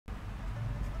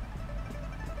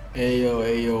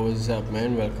Ayo, what's up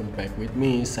man? Welcome back with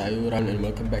me, Sayuran, and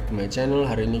welcome back to my channel.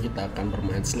 Hari ini kita akan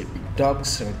bermain Sleeping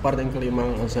Dogs, part yang kelima.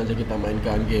 Langsung aja kita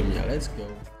mainkan gamenya, let's go.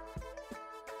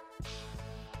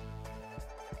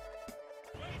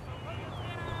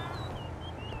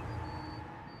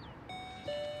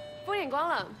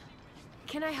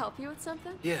 Can I help you with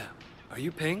something? Yeah. Are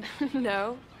you Ping?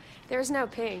 No, there's no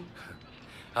Ping.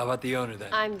 How about the owner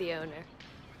then? I'm the owner.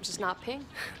 I'm just not Ping.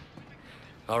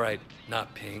 All right,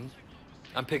 not Ping.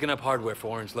 I'm picking up hardware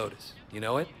for Orange Lotus. You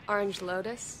know it? Orange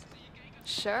Lotus?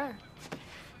 Sure.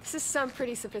 This is some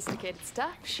pretty sophisticated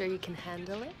stuff. Sure you can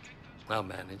handle it? I'll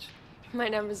manage. My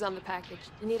number's on the package.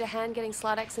 You need a hand getting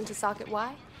slot X into socket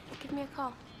Y? Give me a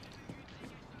call.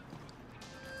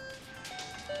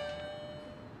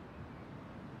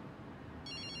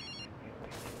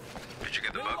 Did you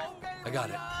get the bug? I got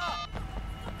it.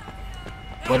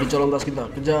 Body colong tas kita,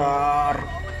 kejar.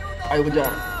 Ayo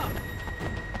kejar.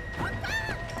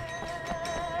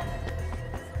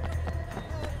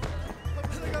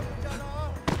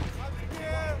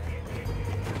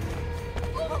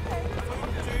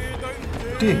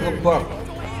 Ngebak.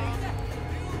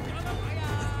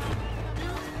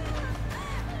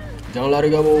 Jangan lari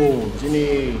kamu,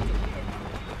 sini.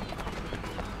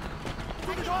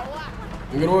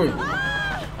 Minggir woi.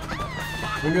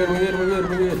 Minggir.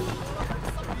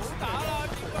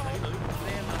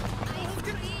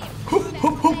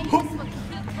 Hup.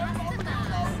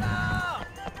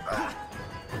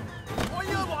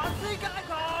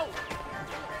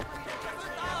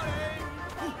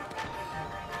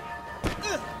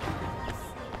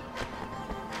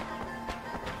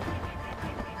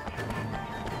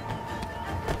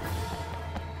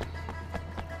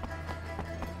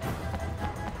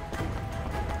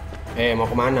 Mau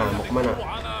kemana?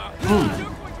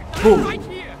 Boom.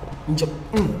 Injek.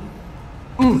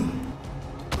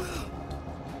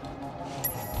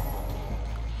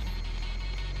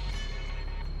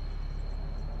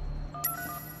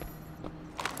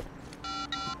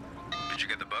 Did you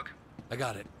get the bug? I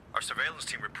got it. Our surveillance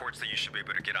team reports that you should be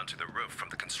able to get onto the roof from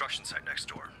the construction site next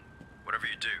door. Whatever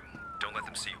you do, don't let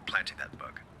them see you planting that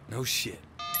bug. No shit.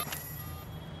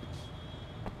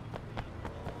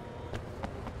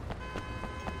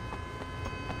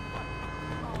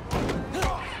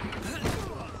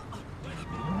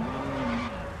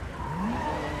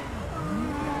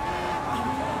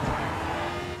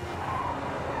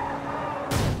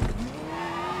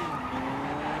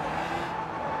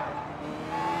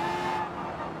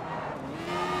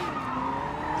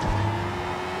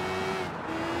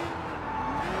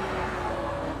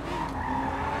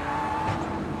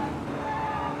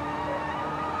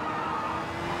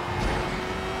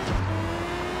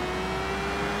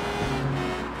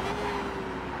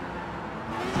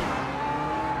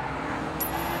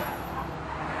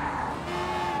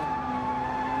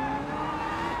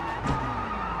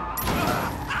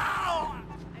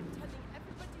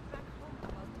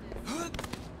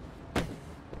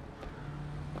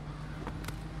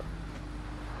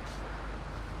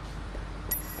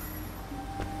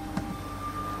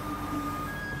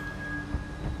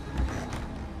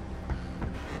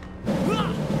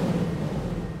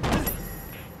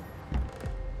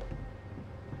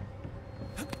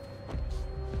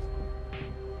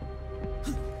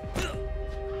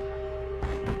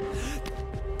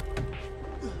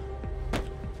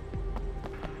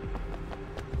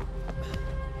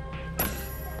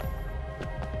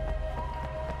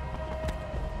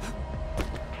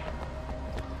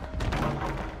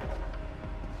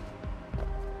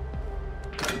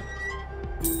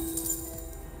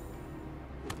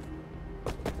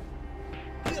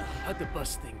 How'd the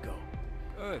bus thing go?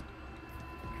 Good.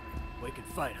 We can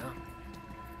fight, huh?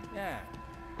 Yeah.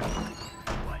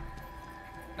 What?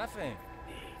 Nothing.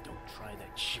 Hey, don't try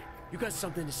that shit. You got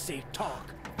something to say,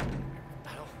 talk.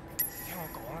 大佬，你聽我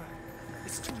講啊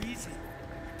It's too easy.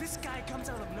 This guy comes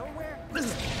out of nowhere. All that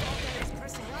is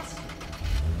pressing us.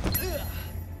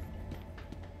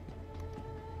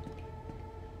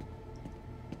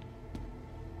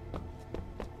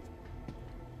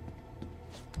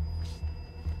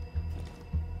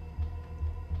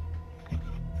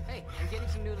 Hey, I'm getting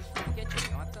some noodles from the kitchen.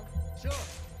 You want some? Sure.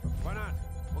 Why not?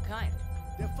 What kind?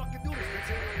 They're fucking noodles,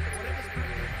 that's it. Whatever's good.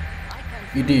 I can.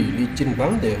 Idih, licin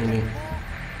banget ya ini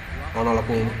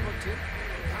analognya ini.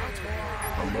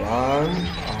 Pelan,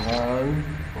 tahan.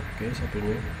 Oke,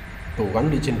 satunya. Tuh kan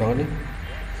licin banget nih.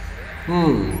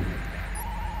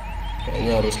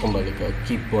 Kayaknya harus kembali ke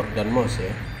keyboard dan mouse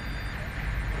ya.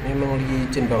 Memang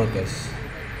licin banget guys.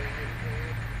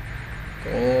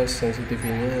 Kayaknya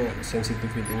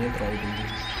sensitivitinya terlalu tinggi.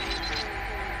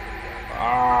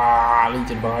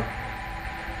 licin banget.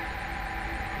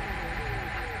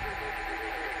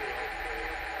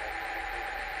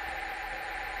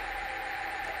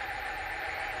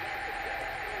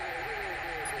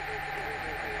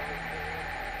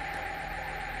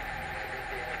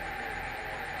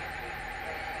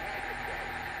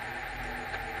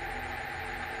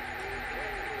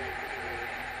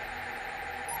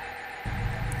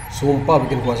 Sumpah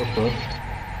bikin gua sebel.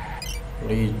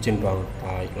 Licin bang,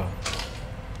 baiklah.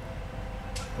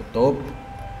 Tutup,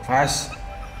 fast.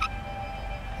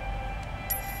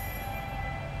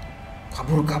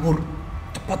 Kabur,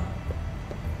 cepet.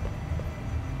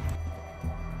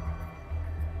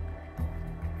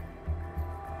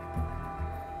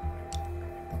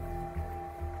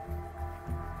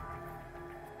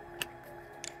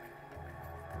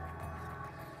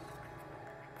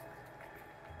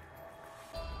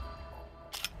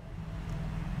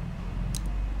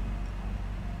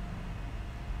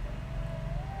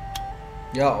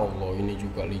 Ya Allah, ini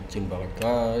juga licin banget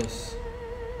guys.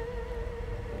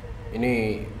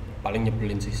 Ini paling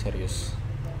nyebelin sih, serius.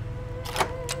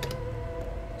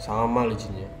 Sama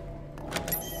licinnya.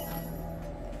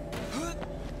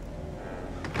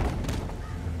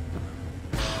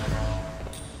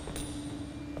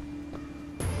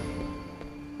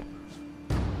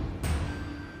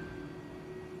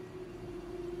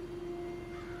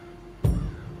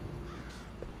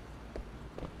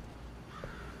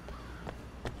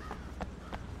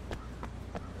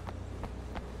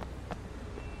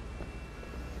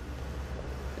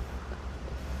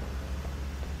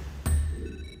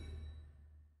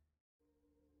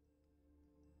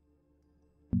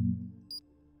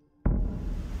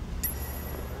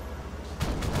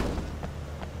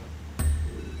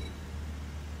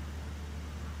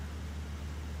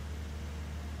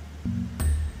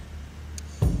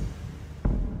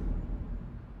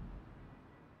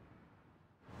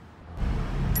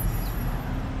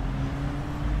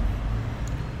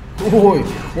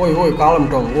 Woi, kalem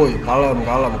dong, woi, kalem.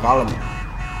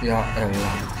 Ya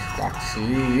elah,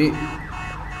 taksi.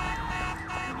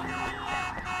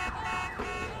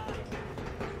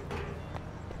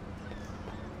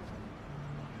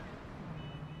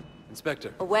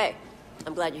 Inspector. Oh, Wei,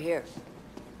 I'm glad you're here.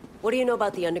 What do you know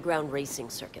about the underground racing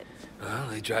circuit? Well,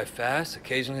 they drive fast.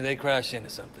 Occasionally they crash into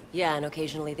something. Yeah, and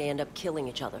occasionally they end up killing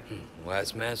each other. Well,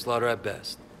 that's manslaughter at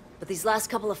best. But these last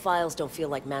couple of files don't feel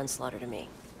like manslaughter to me.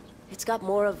 It's got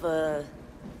more of a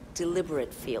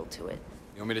deliberate feel to it.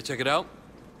 You want me to check it out?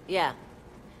 Yeah.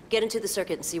 Get into the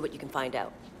circuit and see what you can find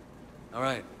out. All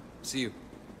right. See you.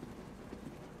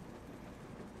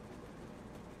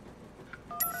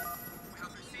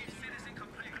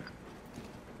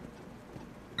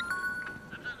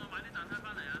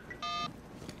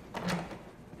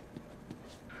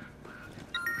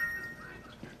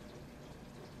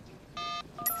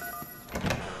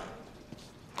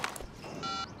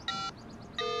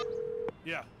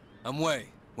 Yeah. I'm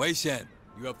Wei Shen.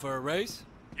 You up for a race?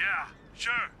 Yeah,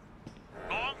 sure.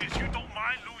 Long as you don't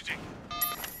mind losing.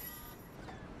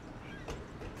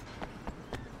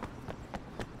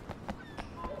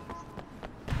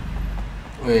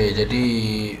 Wih, jadi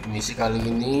misi kali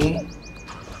ini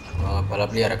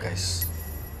balap liar guys.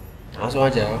 Langsung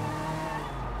aja.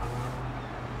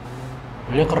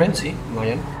 Ini keren sih,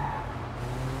 lumayan.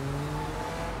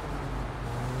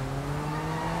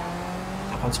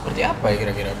 Akan seperti apa ya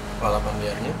kira-kira balapan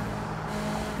liarnya?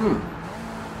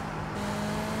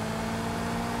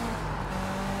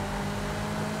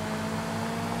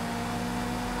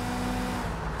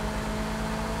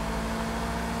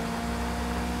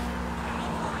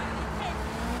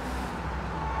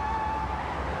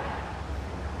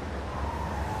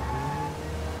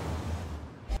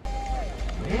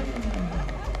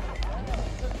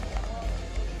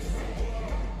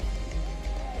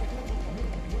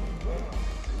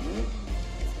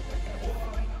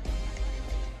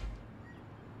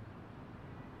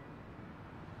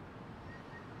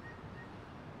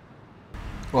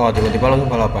 Wah, tiba-tiba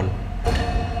langsung balapan.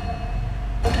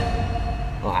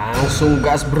 Langsung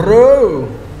gas bro.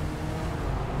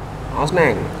 Awas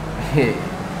neng.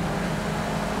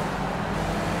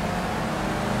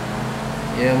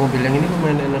 Ya mobil yang ini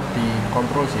lumayan enak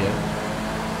dikontrol sih ya.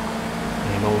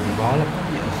 Mau dibalap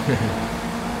ya.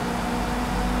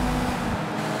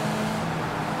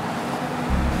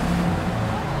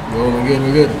 Yo,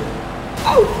 minggir.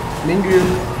 Au, minggir.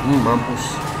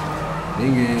 Mampus.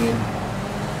 Minggir.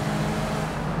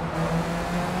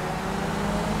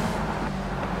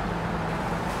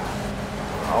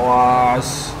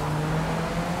 Awas.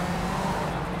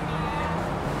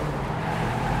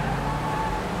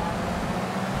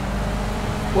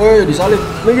 Woi, disalip,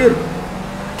 minggir.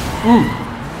 Ih,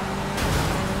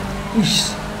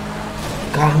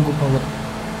 ganggu banget.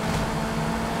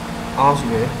 Awas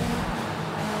gue.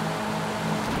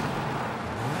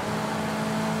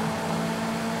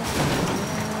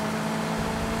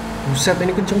 Buset,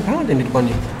 ini kenceng banget yang di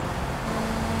depannya.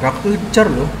 Gak kejar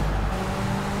loh.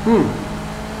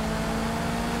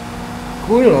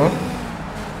 Cool loh.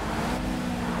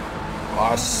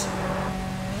 Pas.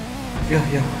 Ya.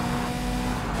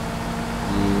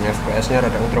 FPS-nya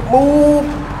rada ngedrop.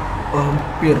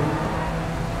 Hampir.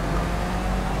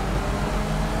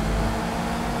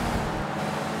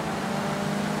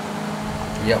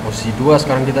 Ya, posisi 2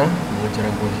 sekarang kita mengejar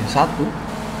yang posisi 1.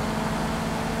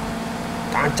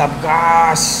 Tancap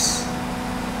gas.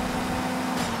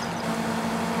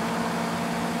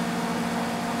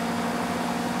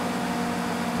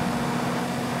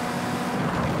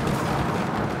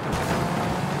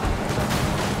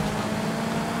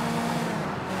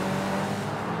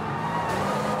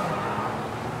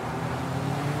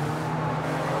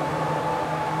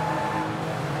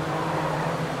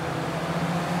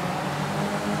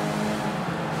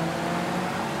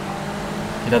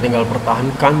 Kita tinggal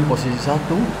pertahankan posisi 1.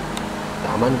 Kita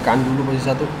amankan dulu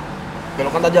posisi 1.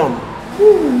 Belokan tajam.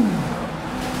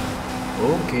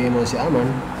 Oke, masih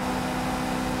aman.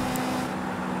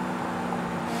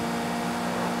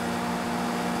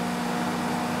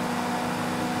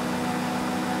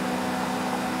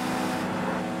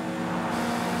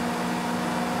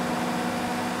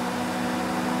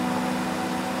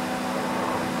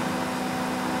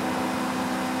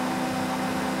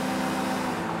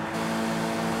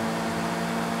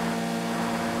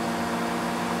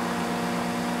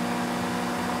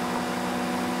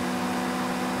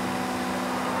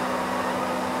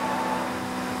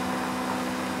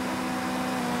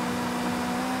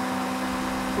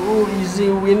 Easy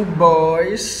win,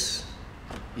 boys.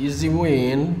 Easy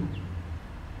win.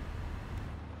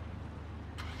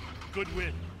 Good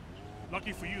win.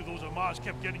 Lucky for you, those Amars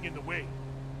kept getting in the way.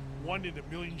 1 in a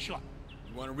million shot.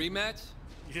 You want a rematch?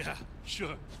 Yeah,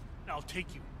 sure. I'll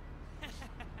take you.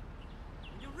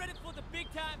 When you're ready for the big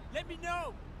time, let me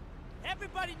know.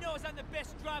 Everybody knows I'm the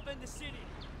best driver in the city.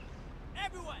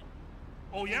 Everyone.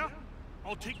 Oh yeah?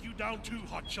 I'll take you down too,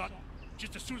 hotshot.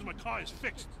 Just as soon as my car is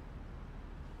fixed.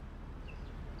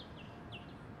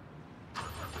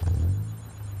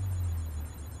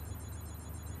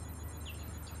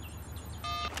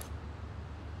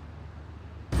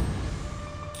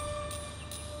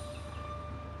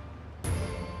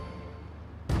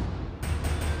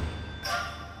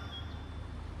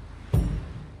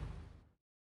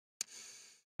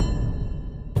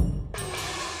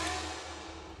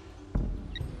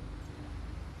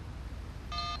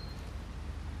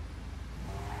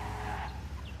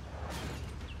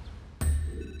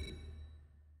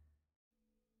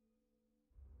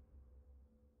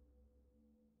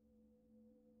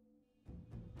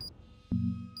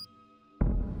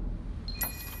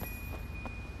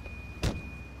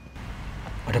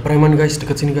 Ada preman guys,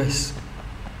 deket sini guys.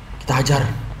 Kita hajar.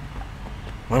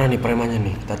 Mana nih premannya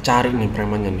nih? Kita cari nih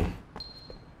premannya nih.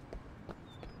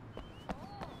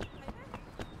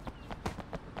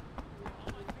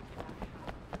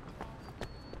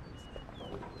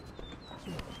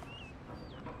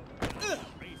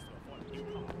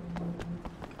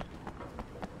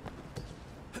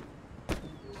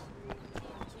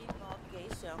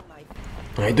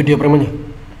 Nah itu dia premannya.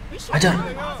 Hajar.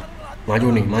 Maju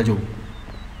nih, maju.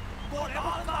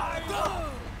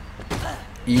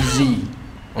 Easy.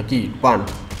 Lagi, depan.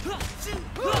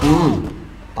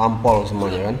 Tampol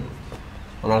semuanya kan.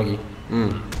 Mana lagi?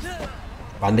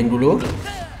 Banting dulu.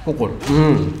 Pukul.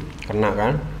 Kena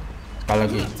kan? Sekali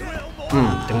lagi.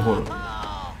 Dengkul.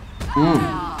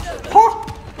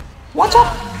 What's up?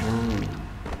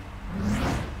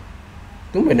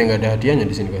 Tumben nggak ada hadiahnya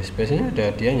di sini guys. Biasanya ada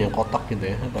hadiahnya kotak gitu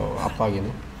ya atau apa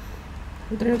gitu.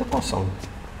 Ini ternyata kosong.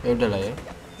 Ya udahlah ya.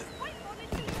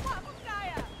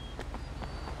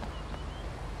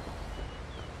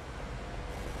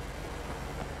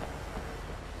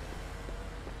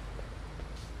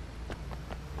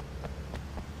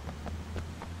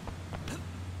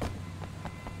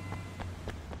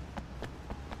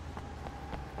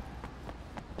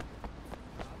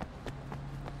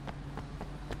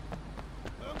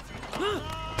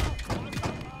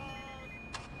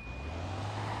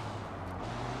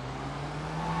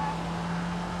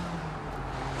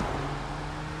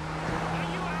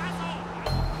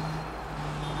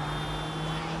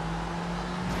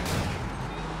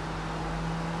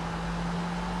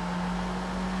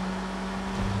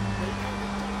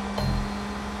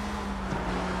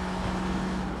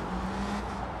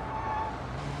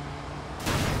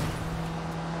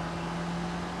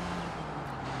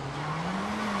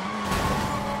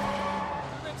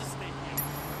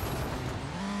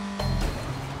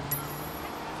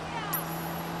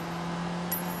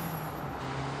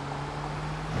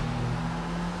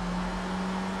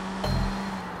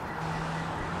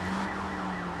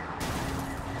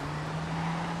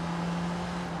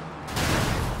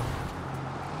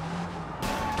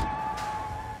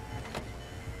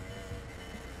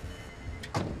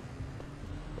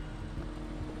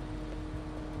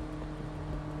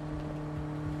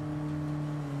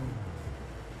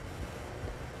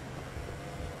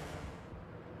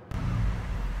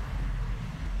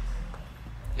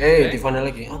 Tivana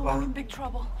lagi. Apa? I'm in big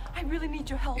trouble. I really need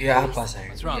your help. Ya please. apa sayang?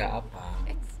 What's wrong? Ya apa?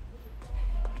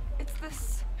 It's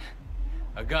this.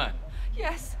 A gun.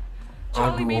 Yes.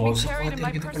 Charlie made me Aduh, carry it in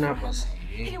my sekhawatir gitu personal kenapa hand. sih?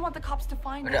 He didn't want the cops to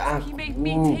find it, Ada so he made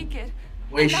me aku. take it.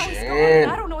 Wei And now he's Shen. gone,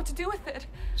 and I don't know what to do with it.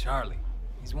 Charlie.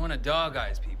 He's one of Dog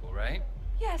Eye's people, right?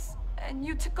 Yes, and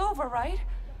you took over, right?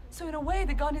 So in a way,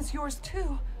 the gun is yours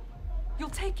too.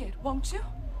 You'll take it, won't you?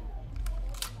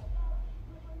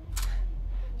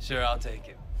 Sure, I'll take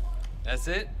it. That's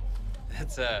it?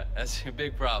 That's your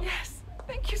big problem. Yes.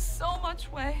 Thank you so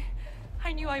much, Wei.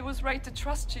 I knew I was right to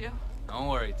trust you. Don't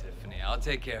worry, Tiffany. I'll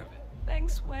take care of it.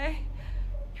 Thanks, Wei.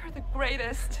 You're the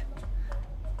greatest.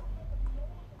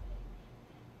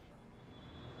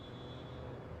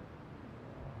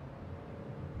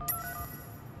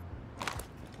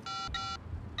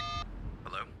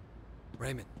 Hello?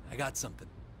 Raymond, I got something.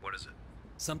 What is it?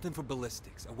 Something for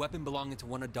ballistics. A weapon belonging to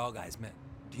one of Dog Eye's men.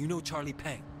 Do you know Charlie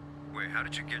Pang? Wait, how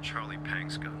did you get Charlie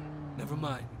Pang's gun? Never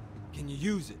mind. Can you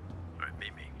use it? Alright,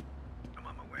 meet me. I'm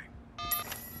on my way.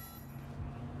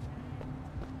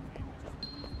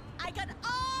 I got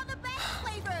all the best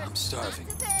flavors. I'm starving.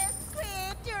 Octopus,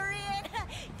 squid, durian.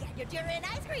 Get your durian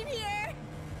ice cream here.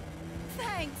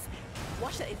 Thanks.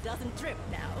 Watch that it doesn't drip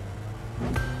now.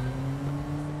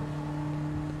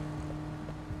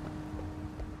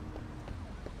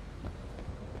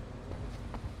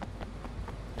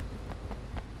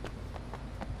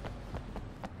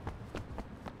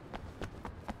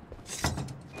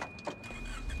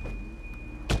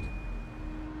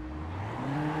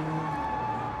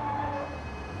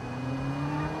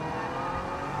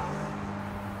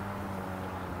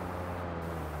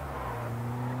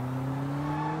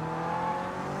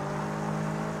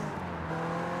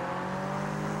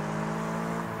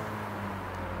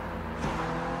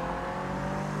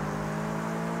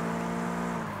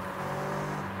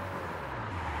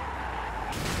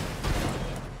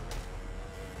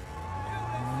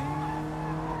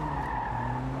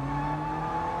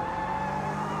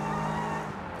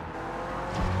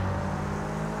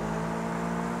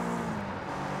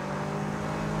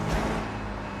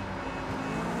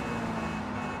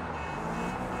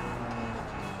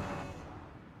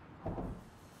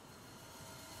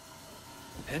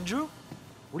 Andrew?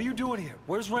 What are you doing here?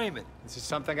 Where's Raymond? This is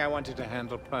something I wanted to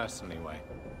handle personally, Wei.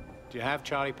 Do you have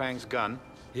Charlie Pang's gun?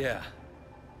 Yeah.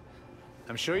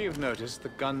 I'm sure you've noticed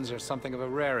that guns are something of a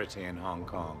rarity in Hong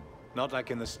Kong. Not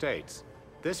like in the States.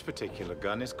 This particular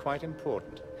gun is quite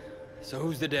important. So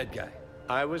who's the dead guy?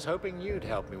 I was hoping you'd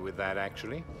help me with that,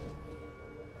 actually.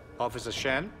 Officer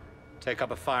Shen, take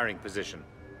up a firing position.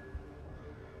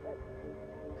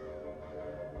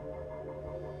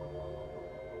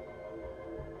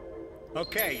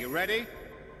 Okay, you ready?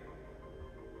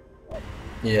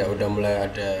 Ya, udah mulai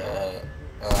ada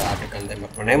adegan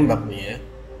tembak menembak nih ya.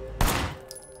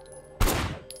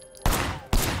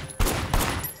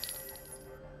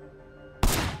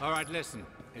 All right, listen.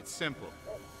 It's simple.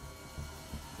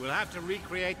 We'll have to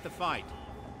recreate the fight.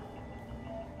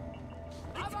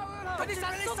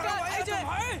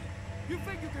 You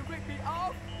think you can rip me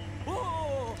off?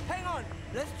 Oh, hang on.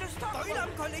 Let's just talk about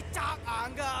it.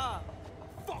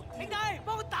 Fuck you.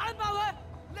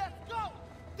 Let's go.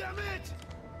 Damn it.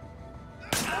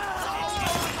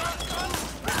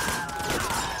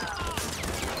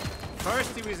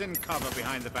 First, he was in cover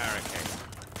behind the barricade.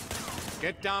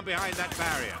 Get down behind that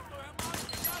barrier.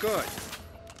 Good.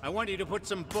 I want you to put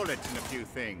some bullets in a few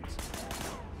things.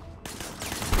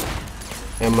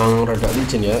 Emang rada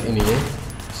licin ya ininya,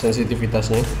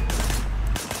 sensitivitasnya.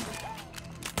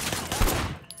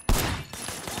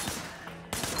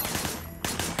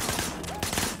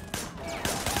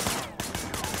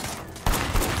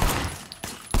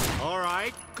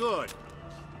 Alright, good.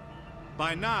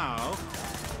 By now,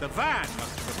 the van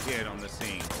must have appeared on the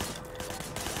scene.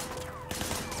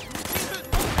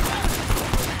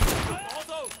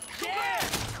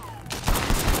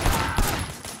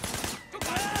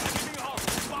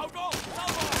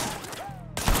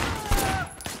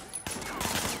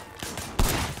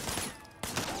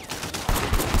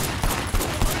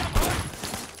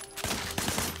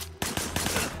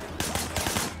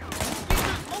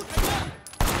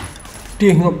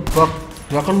 Dia ngebak,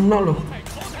 nggak kena loh.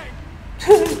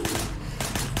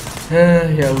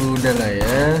 Ya udah lah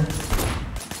ya.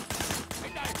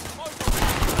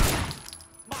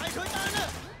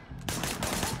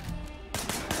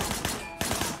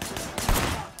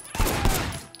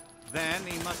 Then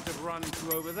he must have run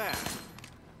to over there.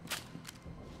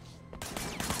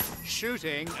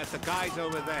 Shooting at the guys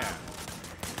over there.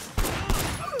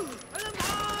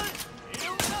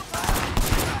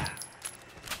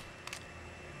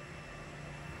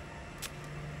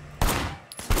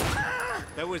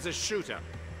 there was a shooter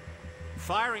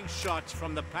firing shots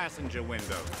from the passenger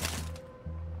window.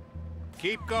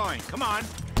 Keep going, come on.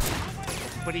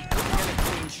 But he couldn't get a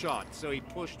clean shot, so he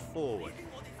pushed forward.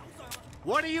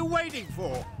 What are you waiting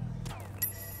for?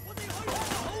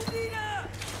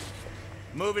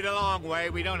 Move it along,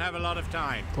 Wei. We don't have a lot of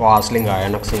time. Wah, asli nggak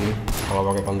enak sih ini kalau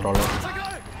pakai controller.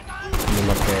 Ini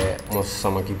pakai mouse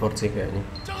sama keyboard sih kayaknya.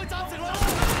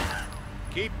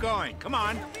 Keep going, come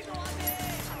on.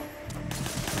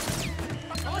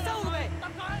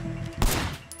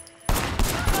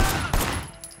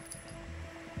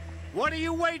 What are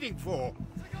you waiting for?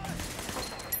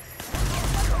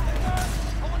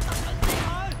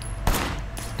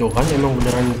 Tuh kan emang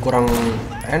beneran kurang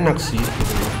enak sih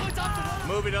gitu.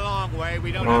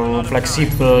 Kurang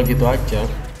fleksibel gitu aja.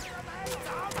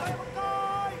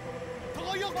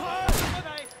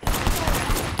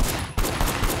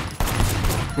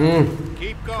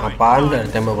 Apaan dah,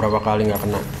 tembak berapa kali nggak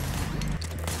kena.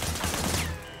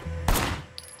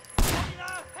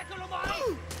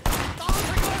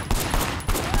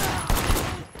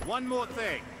 One more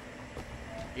thing.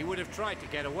 He would have tried to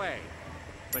get away,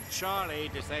 but Charlie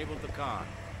disabled the car.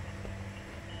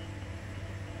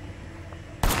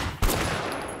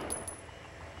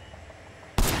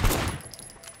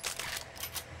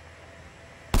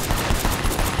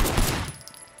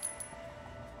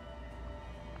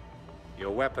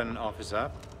 Your weapon, officer.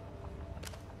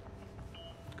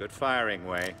 Good firing,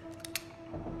 Wei.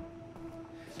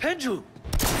 Pendulum!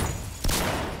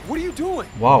 What are you doing?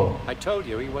 Wow. I told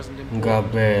you he wasn't important.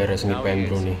 Nggak beres nih Now he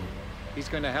Pendro is. nih. He's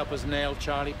going to help us nail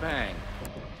Charlie Pang.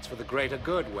 It's for the greater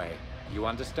good, Wei. You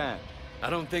understand? I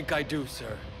don't think I do,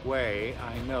 sir. Wei,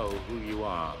 I know who you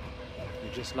are.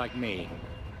 You're just like me.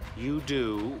 You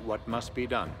do what must be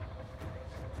done.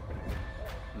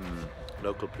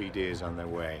 Local PD is on their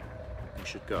way. You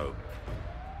should go.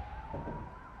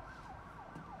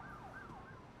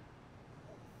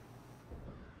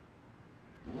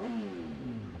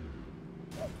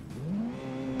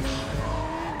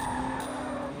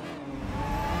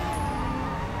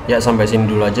 Ya, sampai sini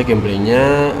dulu aja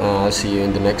gameplaynya. See you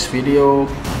in the next video.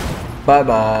 Bye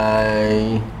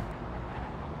bye.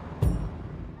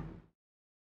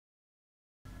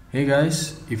 Hey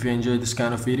guys, if you enjoyed this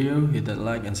kind of video, hit that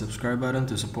like and subscribe button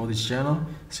to support this channel.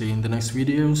 See you in the next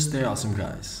video. Stay awesome,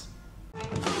 guys.